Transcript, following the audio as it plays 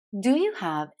Do you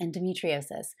have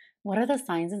endometriosis? What are the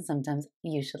signs and symptoms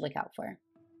you should look out for?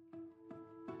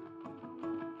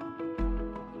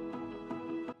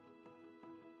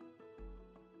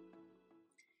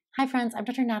 Hi friends, I'm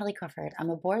Dr. Natalie Crawford. I'm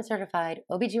a board certified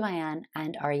OBGYN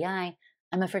and REI.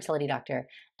 I'm a fertility doctor,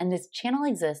 and this channel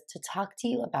exists to talk to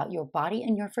you about your body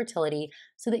and your fertility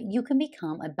so that you can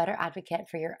become a better advocate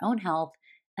for your own health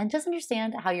and just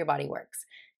understand how your body works.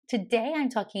 Today, I'm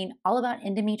talking all about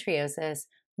endometriosis,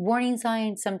 warning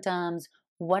signs, symptoms,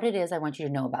 what it is I want you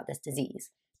to know about this disease.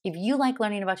 If you like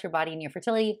learning about your body and your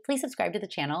fertility, please subscribe to the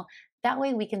channel. That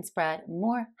way we can spread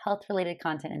more health-related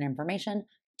content and information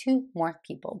to more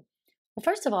people. Well,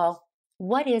 first of all,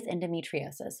 what is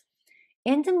endometriosis?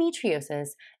 Endometriosis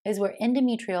is where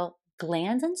endometrial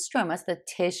glands and stromas, the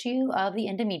tissue of the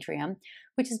endometrium,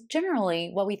 which is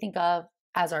generally what we think of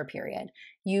as our period,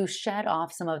 you shed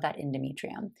off some of that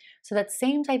endometrium. So that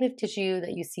same type of tissue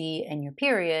that you see in your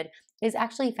period is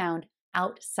actually found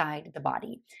outside the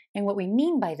body. And what we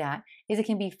mean by that is it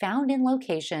can be found in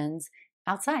locations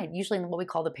outside, usually in what we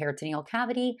call the peritoneal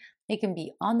cavity. It can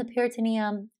be on the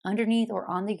peritoneum, underneath or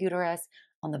on the uterus,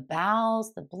 on the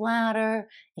bowels, the bladder.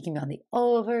 It can be on the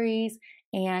ovaries.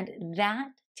 And that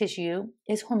tissue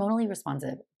is hormonally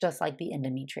responsive, just like the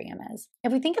endometrium is.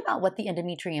 If we think about what the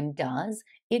endometrium does,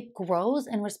 it grows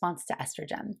in response to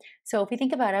estrogen. So if we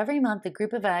think about every month, a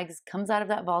group of eggs comes out of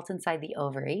that vault inside the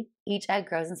ovary. Each egg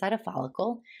grows inside a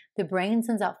follicle. The brain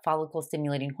sends out follicle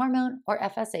stimulating hormone, or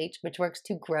FSH, which works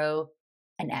to grow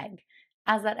an egg.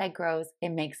 As that egg grows, it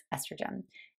makes estrogen.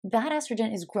 That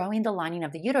estrogen is growing the lining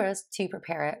of the uterus to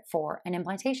prepare it for an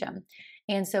implantation.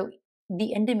 And so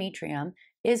the endometrium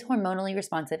is hormonally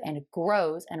responsive and it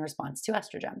grows in response to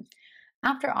estrogen.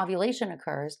 After ovulation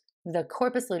occurs, the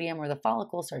corpus luteum, or the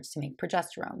follicle, starts to make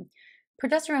progesterone.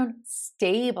 Progesterone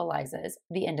stabilizes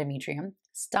the endometrium,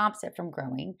 stops it from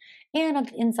growing,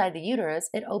 and inside the uterus,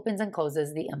 it opens and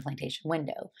closes the implantation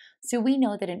window. So we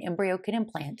know that an embryo can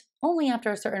implant only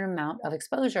after a certain amount of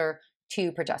exposure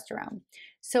to progesterone.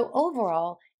 So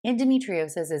overall,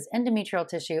 endometriosis is endometrial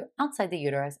tissue outside the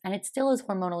uterus, and it still is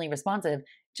hormonally responsive,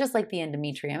 just like the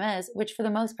endometrium is, which for the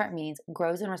most part means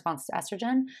grows in response to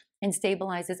estrogen and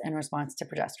stabilizes in response to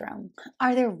progesterone.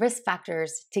 Are there risk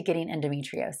factors to getting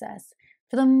endometriosis?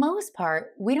 For the most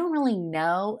part, we don't really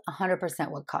know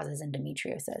 100% what causes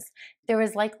endometriosis. There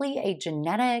is likely a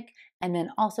genetic and then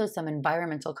also some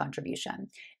environmental contribution.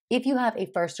 If you have a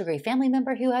first-degree family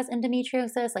member who has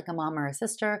endometriosis, like a mom or a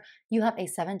sister, you have a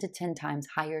 7 to 10 times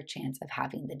higher chance of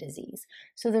having the disease.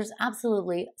 So there's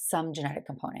absolutely some genetic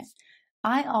component.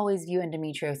 I always view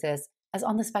endometriosis as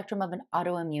on the spectrum of an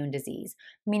autoimmune disease,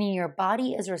 meaning your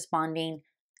body is responding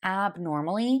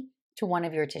abnormally to one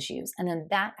of your tissues. And then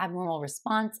that abnormal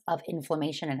response of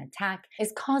inflammation and attack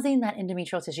is causing that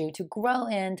endometrial tissue to grow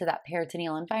into that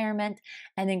peritoneal environment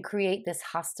and then create this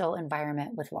hostile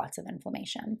environment with lots of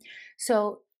inflammation.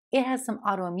 So it has some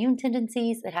autoimmune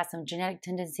tendencies, it has some genetic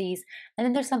tendencies, and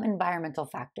then there's some environmental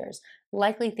factors,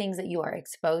 likely things that you are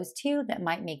exposed to that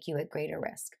might make you at greater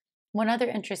risk. One other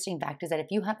interesting fact is that if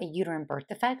you have a uterine birth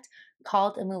defect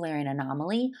called a Mullerian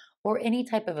anomaly or any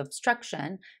type of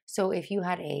obstruction, so if you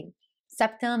had a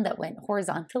septum that went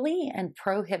horizontally and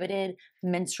prohibited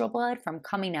menstrual blood from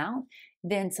coming out,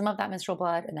 then some of that menstrual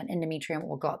blood and that endometrium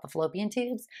will go out the fallopian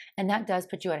tubes, and that does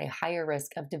put you at a higher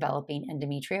risk of developing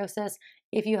endometriosis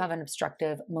if you have an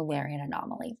obstructive Mullerian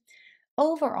anomaly.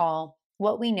 Overall,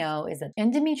 what we know is that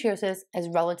endometriosis is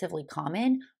relatively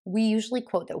common. We usually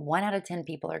quote that 1 out of 10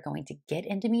 people are going to get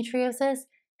endometriosis.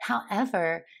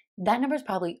 However, that number is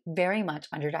probably very much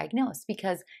underdiagnosed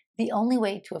because the only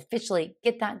way to officially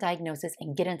get that diagnosis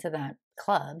and get into that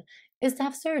club is to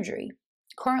have surgery.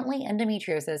 Currently,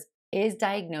 endometriosis is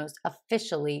diagnosed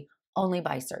officially only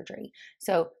by surgery.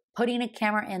 So putting a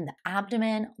camera in the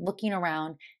abdomen, looking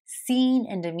around, seeing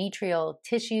endometrial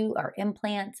tissue or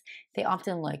implants. They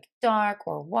often look dark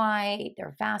or white,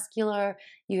 they're vascular.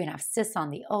 You can have cysts on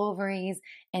the ovaries,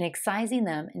 and excising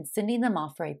them and sending them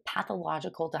off for a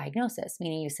pathological diagnosis,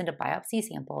 meaning you send a biopsy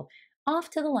sample off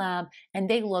to the lab and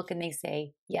they look and they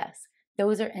say, yes,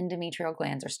 those are endometrial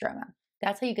glands or stroma.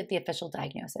 That's how you get the official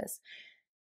diagnosis.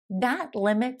 That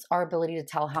limits our ability to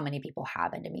tell how many people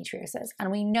have endometriosis.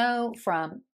 And we know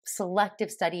from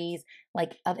selective studies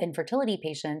like of infertility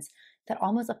patients that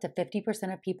almost up to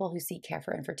 50% of people who seek care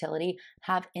for infertility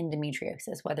have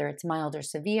endometriosis, whether it's mild or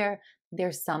severe,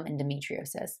 there's some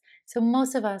endometriosis. So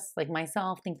most of us, like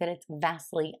myself, think that it's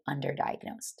vastly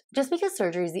underdiagnosed. Just because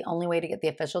surgery is the only way to get the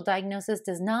official diagnosis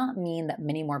does not mean that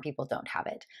many more people don't have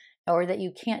it, or that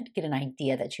you can't get an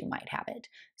idea that you might have it.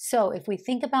 So if we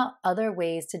think about other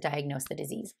ways to diagnose the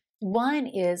disease, One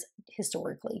is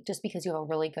historically, just because you have a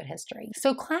really good history.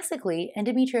 So classically,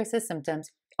 endometriosis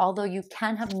symptoms, although you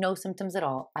can have no symptoms at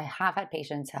all, I have had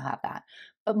patients who have that,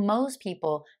 but most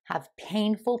people have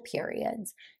painful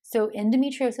periods. So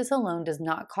endometriosis alone does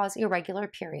not cause irregular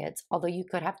periods, although you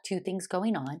could have two things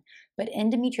going on, but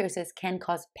endometriosis can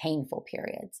cause painful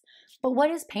periods. But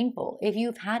what is painful? If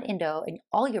you've had endo and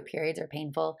all your periods are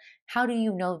painful, how do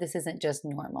you know this isn't just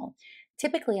normal?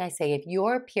 Typically, I say if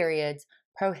your periods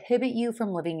prohibit you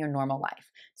from living your normal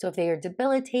life. So if they are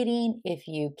debilitating, if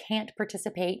you can't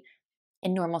participate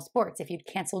in normal sports, if you've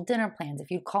canceled dinner plans,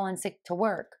 if you call in sick to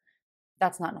work,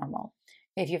 that's not normal.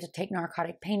 If you have to take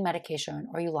narcotic pain medication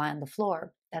or you lie on the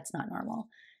floor, that's not normal.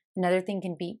 Another thing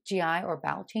can be GI or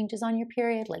bowel changes on your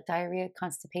period, like diarrhea,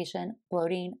 constipation,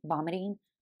 bloating, vomiting,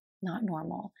 not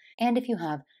normal. And if you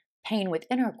have pain with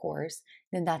intercourse,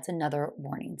 then that's another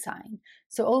warning sign.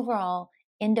 So overall,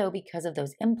 endo, because of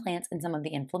those implants and some of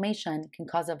the inflammation, can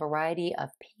cause a variety of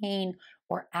pain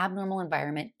or abnormal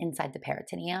environment inside the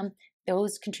peritoneum.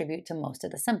 Those contribute to most of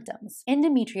the symptoms.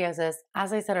 Endometriosis,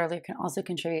 as I said earlier, can also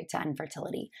contribute to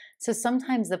infertility. So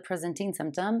sometimes the presenting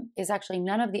symptom is actually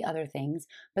none of the other things,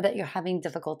 but that you're having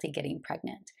difficulty getting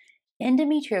pregnant.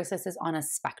 Endometriosis is on a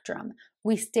spectrum.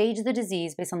 We stage the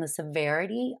disease based on the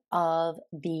severity of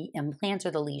the implants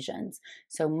or the lesions.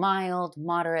 So mild,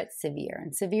 moderate, severe.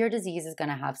 And severe disease is going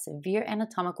to have severe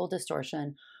anatomical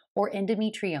distortion or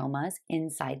endometriomas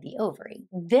inside the ovary.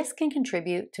 This can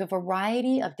contribute to a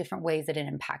variety of different ways that it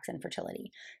impacts infertility.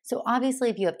 So obviously,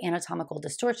 if you have anatomical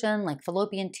distortion like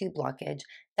fallopian tube blockage,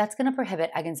 that's going to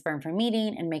prohibit egg and sperm from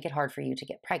meeting and make it hard for you to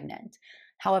get pregnant.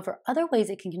 However, other ways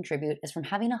it can contribute is from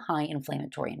having a high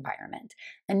inflammatory environment.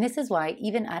 And this is why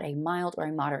even at a mild or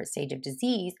a moderate stage of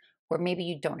disease, where maybe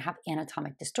you don't have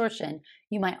anatomic distortion,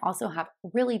 you might also have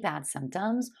really bad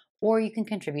symptoms, or you can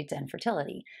contribute to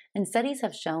infertility. And studies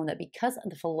have shown that because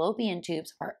the fallopian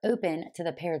tubes are open to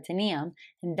the peritoneum,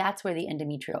 and that's where the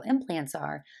endometrial implants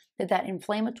are, that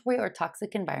inflammatory or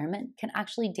toxic environment can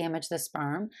actually damage the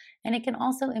sperm, and it can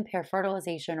also impair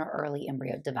fertilization or early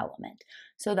embryo development.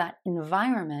 So that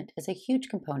environment is a huge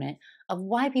component of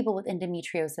why people with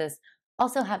endometriosis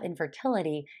also have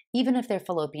infertility, even if their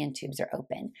fallopian tubes are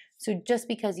open. So just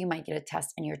because you might get a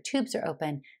test and your tubes are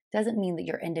open doesn't mean that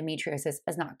your endometriosis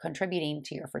is not contributing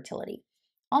to your fertility.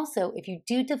 Also, if you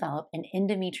do develop an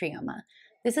endometrioma,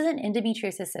 this is an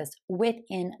endometriosis cyst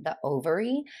within the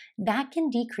ovary that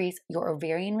can decrease your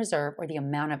ovarian reserve or the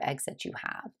amount of eggs that you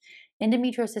have.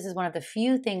 Endometriosis is one of the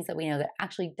few things that we know that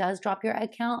actually does drop your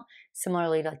egg count,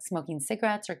 similarly to like smoking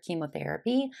cigarettes or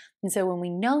chemotherapy. And so when we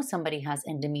know somebody has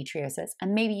endometriosis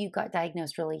and maybe you got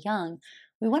diagnosed really young,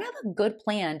 we want to have a good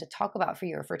plan to talk about for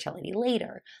your fertility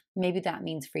later. Maybe that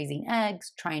means freezing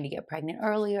eggs, trying to get pregnant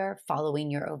earlier,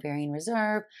 following your ovarian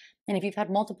reserve. And if you've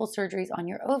had multiple surgeries on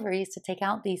your ovaries to take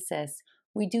out these cysts,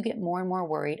 we do get more and more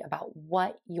worried about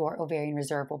what your ovarian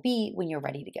reserve will be when you're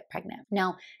ready to get pregnant.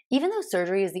 Now, even though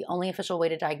surgery is the only official way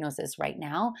to diagnose this right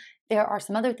now, there are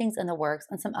some other things in the works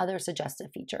and some other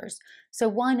suggestive features. So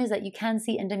one is that you can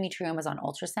see endometriomas on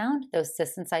ultrasound, those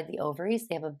cysts inside the ovaries.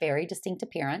 They have a very distinct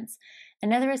appearance.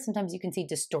 Another is sometimes you can see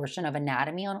distortion of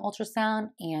anatomy on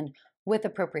ultrasound, and with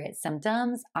appropriate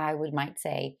symptoms, might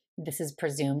say this is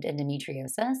presumed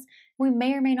endometriosis. We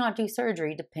may or may not do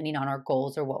surgery depending on our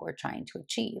goals or what we're trying to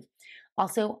achieve.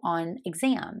 Also on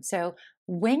exam. So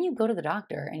when you go to the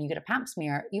doctor and you get a pap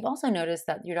smear, you've also noticed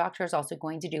that your doctor is also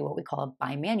going to do what we call a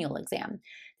bimanual exam.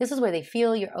 This is where they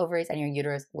feel your ovaries and your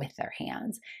uterus with their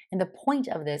hands. And the point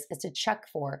of this is to check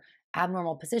for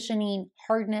abnormal positioning,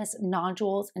 hardness,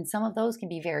 nodules, and some of those can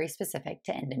be very specific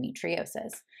to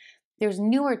endometriosis. There's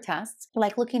newer tests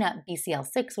like looking at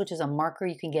BCL6, which is a marker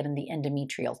you can get in the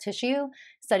endometrial tissue.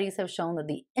 Studies have shown that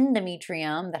the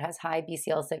endometrium that has high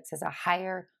BCL6 has a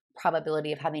higher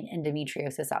probability of having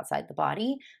endometriosis outside the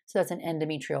body. So that's an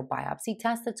endometrial biopsy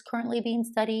test that's currently being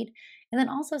studied. And then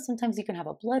also sometimes you can have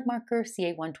a blood marker,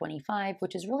 CA125,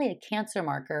 which is really a cancer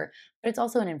marker, but it's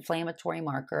also an inflammatory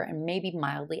marker and may be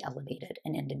mildly elevated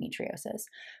in endometriosis.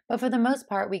 But for the most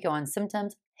part, we go on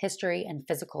symptoms, history, and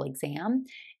physical exam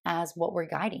as what we're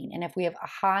guiding. And if we have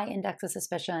a high index of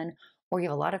suspicion or you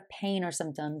have a lot of pain or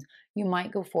symptoms, you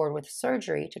might go forward with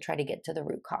surgery to try to get to the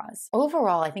root cause.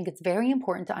 Overall, I think it's very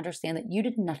important to understand that you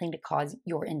did nothing to cause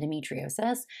your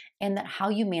endometriosis and that how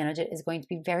you manage it is going to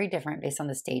be very different based on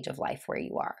the stage of life where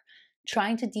you are.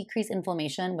 Trying to decrease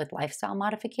inflammation with lifestyle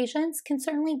modifications can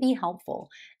certainly be helpful.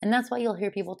 And that's why you'll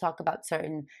hear people talk about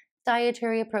certain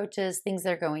dietary approaches, things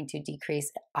that are going to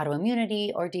decrease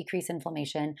autoimmunity or decrease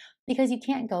inflammation, because you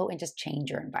can't go and just change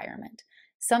your environment.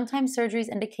 Sometimes surgery is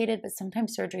indicated, but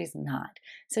sometimes surgery is not.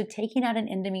 So taking out an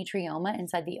endometrioma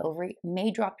inside the ovary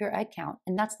may drop your egg count,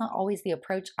 and that's not always the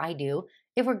approach I do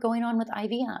if we're going on with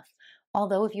IVF.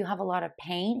 Although if you have a lot of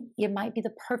pain, it might be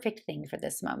the perfect thing for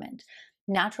this moment.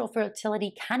 Natural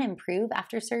fertility can improve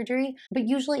after surgery, but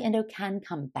usually endo can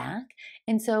come back.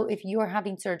 And so if you are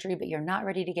having surgery but you're not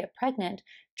ready to get pregnant,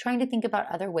 trying to think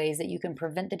about other ways that you can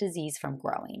prevent the disease from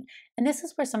growing. And this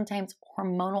is where sometimes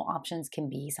hormonal options can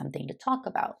be something to talk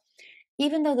about.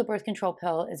 Even though the birth control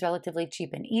pill is relatively cheap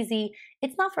and easy,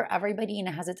 it's not for everybody and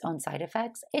it has its own side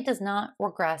effects. It does not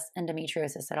regress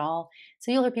endometriosis at all.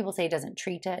 So you'll hear people say it doesn't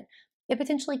treat it. It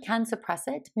potentially can suppress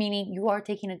it, meaning you are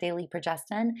taking a daily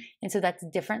progestin, and so that's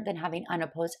different than having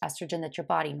unopposed estrogen that your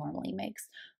body normally makes.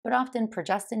 But often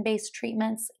progestin-based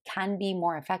treatments can be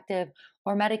more effective,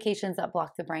 or medications that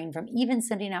block the brain from even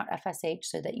sending out FSH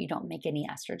so that you don't make any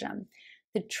estrogen.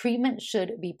 The treatment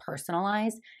should be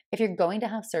personalized. If you're going to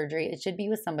have surgery, it should be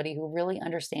with somebody who really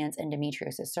understands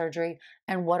endometriosis surgery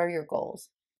and what are your goals.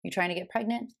 You're trying to get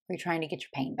pregnant, or you're trying to get your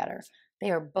pain better. They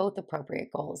are both appropriate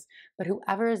goals, but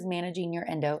whoever is managing your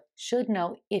endo should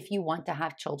know if you want to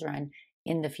have children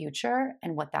in the future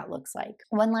and what that looks like.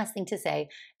 One last thing to say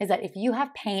is that if you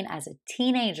have pain as a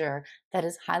teenager, that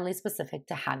is highly specific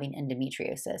to having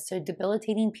endometriosis. So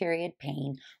debilitating period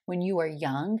pain when you are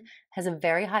young has a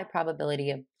very high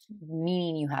probability of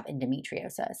meaning you have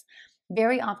endometriosis.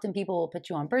 Very often people will put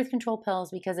you on birth control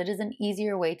pills because it is an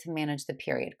easier way to manage the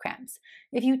period cramps.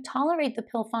 If you tolerate the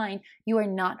pill fine, you are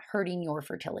not hurting your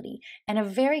fertility. And a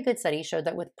very good study showed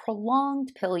that with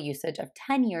prolonged pill usage of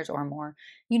 10 years or more,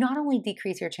 you not only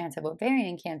decrease your chance of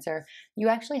ovarian cancer, you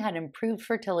actually had improved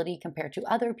fertility compared to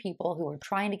other people who were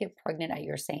trying to get pregnant at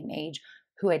your same age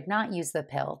who had not used the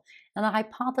pill. And the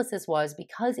hypothesis was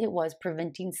because it was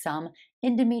preventing some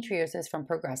endometriosis from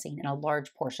progressing in a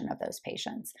large portion of those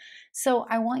patients. So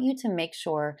I want you to make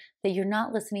sure that you're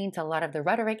not listening to a lot of the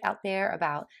rhetoric out there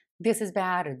about this is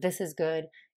bad or this is good.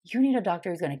 You need a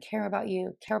doctor who's going to care about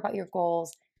you, care about your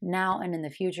goals now and in the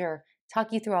future,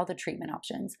 talk you through all the treatment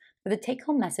options. But the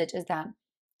take-home message is that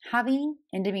having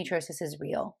endometriosis is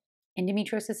real.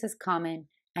 Endometriosis is common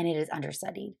and it is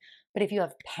understudied. But if you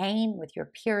have pain with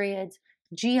your periods,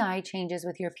 GI changes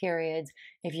with your periods,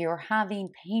 if you're having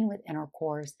pain with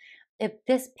intercourse, if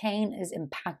this pain is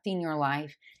impacting your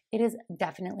life, it is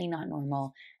definitely not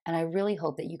normal. And I really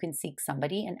hope that you can seek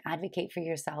somebody and advocate for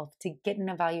yourself to get an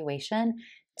evaluation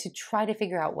to try to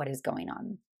figure out what is going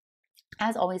on.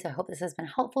 As always, I hope this has been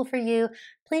helpful for you.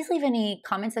 Please leave any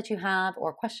comments that you have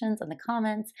or questions in the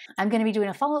comments. I'm going to be doing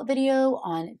a follow-up video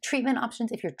on treatment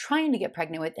options if you're trying to get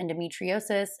pregnant with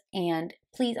endometriosis, and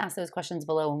please ask those questions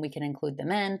below and we can include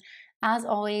them in. As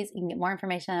always, you can get more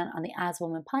information on the As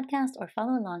Woman podcast or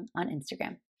follow along on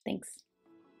Instagram. Thanks.